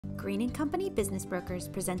Green & Company Business Brokers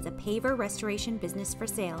presents a paver restoration business for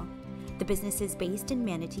sale. The business is based in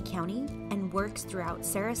Manatee County and works throughout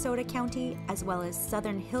Sarasota County as well as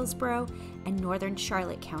southern Hillsborough and northern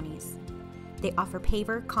Charlotte counties. They offer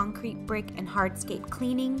paver, concrete, brick, and hardscape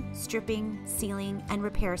cleaning, stripping, sealing, and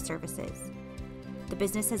repair services. The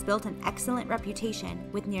business has built an excellent reputation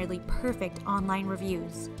with nearly perfect online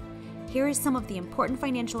reviews. Here is some of the important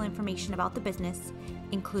financial information about the business,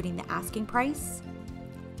 including the asking price,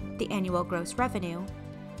 the annual gross revenue,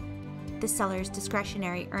 the seller's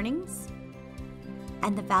discretionary earnings,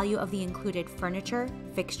 and the value of the included furniture,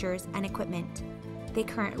 fixtures, and equipment. They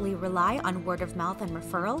currently rely on word of mouth and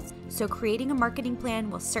referrals, so creating a marketing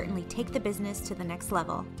plan will certainly take the business to the next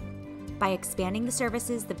level. By expanding the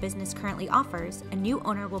services the business currently offers, a new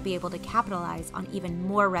owner will be able to capitalize on even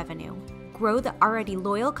more revenue. Grow the already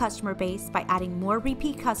loyal customer base by adding more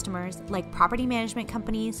repeat customers like property management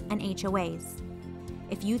companies and HOAs.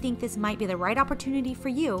 If you think this might be the right opportunity for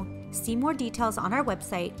you, see more details on our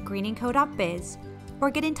website, greenandco.biz,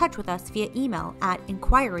 or get in touch with us via email at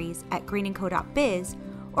inquiries@greenandco.biz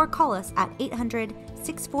or call us at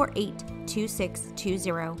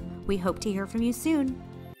 800-648-2620. We hope to hear from you soon.